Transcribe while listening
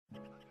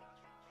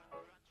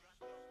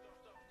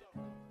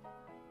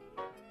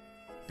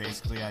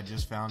Basically, I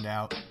just found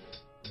out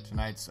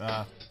tonight's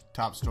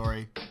top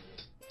story.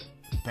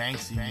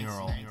 BANKSY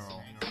Mural.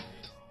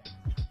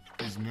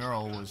 His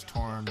mural was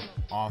torn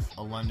off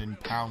a London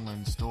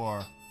Poundland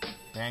store.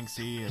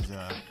 BANKSY is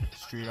a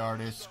street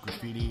artist,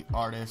 graffiti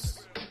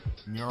artist,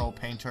 mural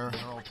painter.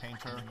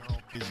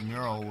 His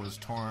mural was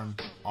torn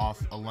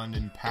off a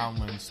London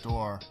Poundland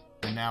store,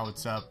 and now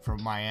it's up for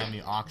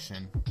Miami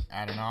auction.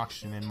 At an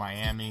auction in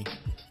Miami,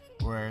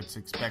 where it's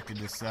expected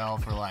to sell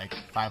for like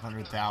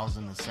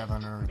 $500,000 to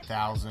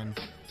 $700,000.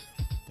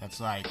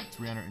 That's like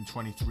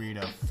 323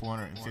 to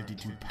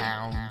 452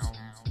 pounds.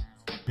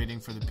 Bidding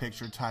for the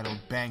picture titled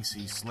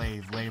 "BANKSY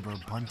Slave Labour,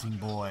 Bunting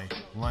Boy,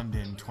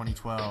 London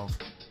 2012"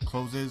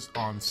 closes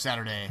on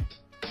Saturday.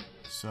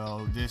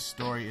 So this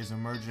story is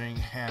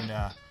emerging,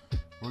 and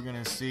we're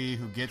gonna see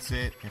who gets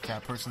it. If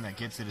that person that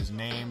gets it is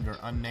named or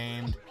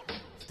unnamed,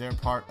 if they're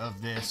part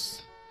of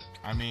this.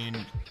 I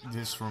mean,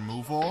 this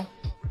removal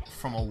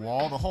from a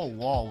wall, the whole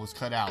wall was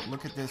cut out.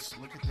 Look at this.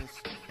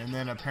 And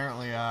then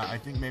apparently, I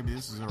think maybe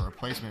this is a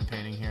replacement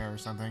painting here or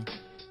something.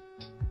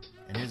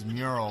 And his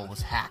mural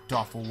was hacked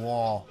off a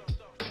wall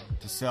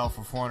to sell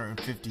for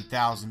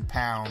 450,000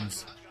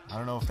 pounds. I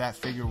don't know if that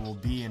figure will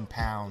be in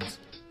pounds.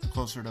 It's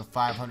closer to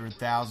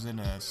 $500,000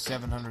 to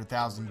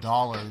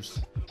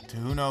 $700,000 to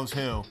who knows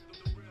who.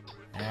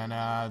 And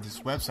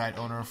this website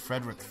owner,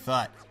 Frederick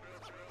Thutt,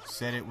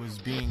 said it was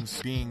being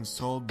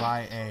sold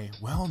by a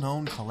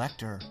well-known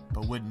collector,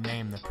 but wouldn't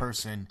name the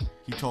person.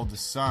 He told The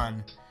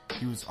Sun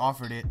he was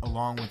offered it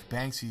along with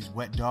Banksy's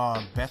wet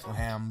dog,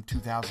 Bethlehem,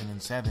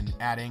 2007,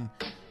 adding,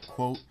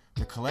 quote,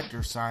 "The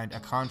collector signed a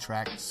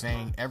contract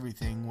saying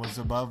everything was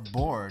above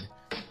board.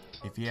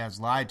 If he has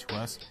lied to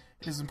us,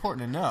 it is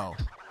important to know,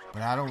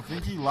 but I don't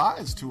think he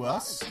lies to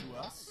us."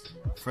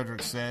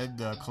 Frederick said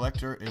the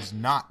collector is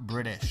not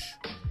British,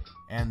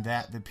 and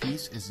that the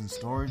piece is in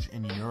storage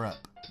in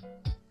Europe.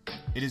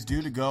 It is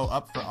due to go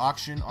up for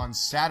auction on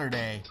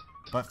Saturday,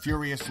 but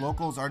furious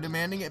locals are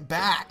demanding it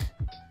back.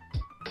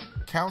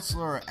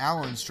 Councillor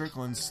Alan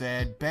Strickland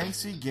said,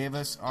 "Banksy gave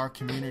us, our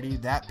community,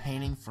 that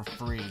painting for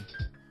free.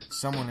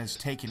 Someone has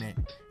taken it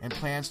and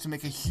plans to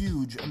make a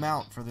huge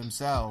amount for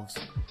themselves,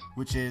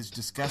 which is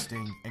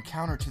disgusting and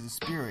counter to the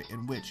spirit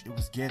in which it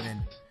was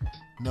given.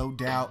 No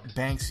doubt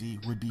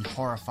Banksy would be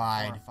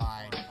horrified."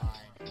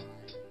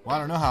 Well, I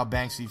don't know how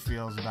Banksy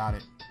feels about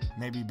it.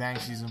 Maybe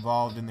Banksy's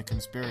involved in the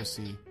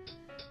conspiracy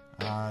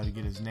to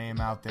get his name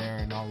out there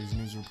in all these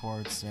news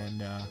reports,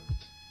 and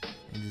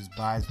he just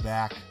buys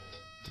back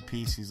the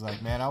piece. He's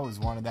like, "Man, I always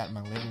wanted that in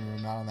my living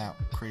room, not on that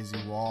crazy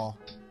wall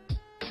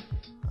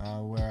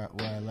where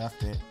I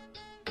left it.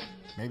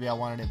 Maybe I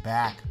wanted it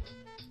back."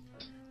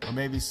 Or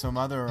maybe some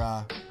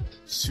other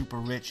super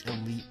rich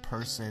elite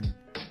person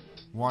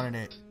wanted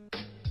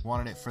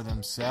it for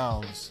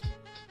themselves.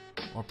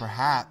 Or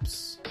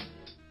perhaps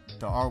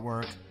the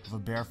artwork of a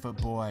barefoot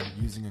boy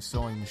using a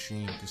sewing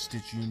machine to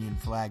stitch Union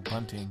flag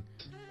bunting,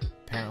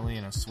 apparently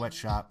in a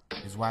sweatshop,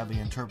 is widely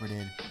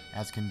interpreted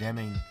as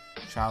condemning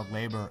child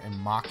labor and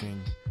mocking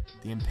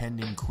the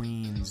impending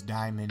Queen's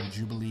Diamond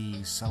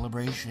Jubilee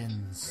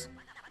celebrations.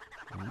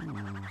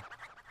 Ooh.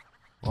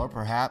 Or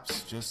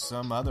perhaps just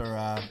some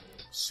other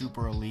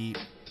super elite,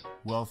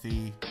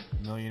 wealthy,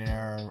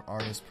 millionaire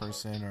artist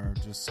person, or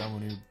just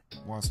someone who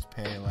wants to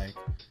pay like,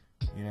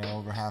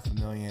 over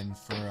 $500,000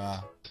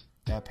 for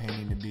that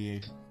painting to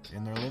be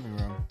in their living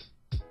room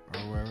or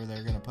wherever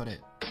they're gonna put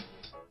it. I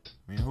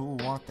mean, who will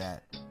want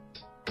that?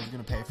 Who's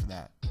gonna pay for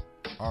that?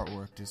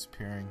 Artwork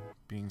disappearing,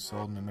 being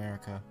sold in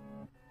America.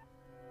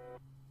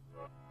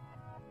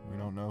 We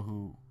don't know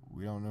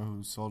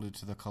who sold it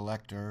to the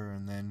collector,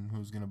 and then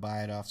who's gonna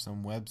buy it off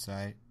some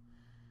website.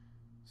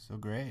 So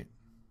great.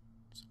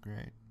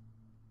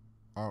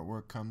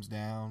 Artwork comes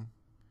down.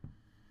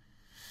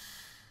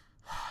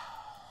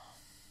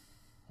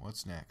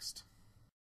 What's next?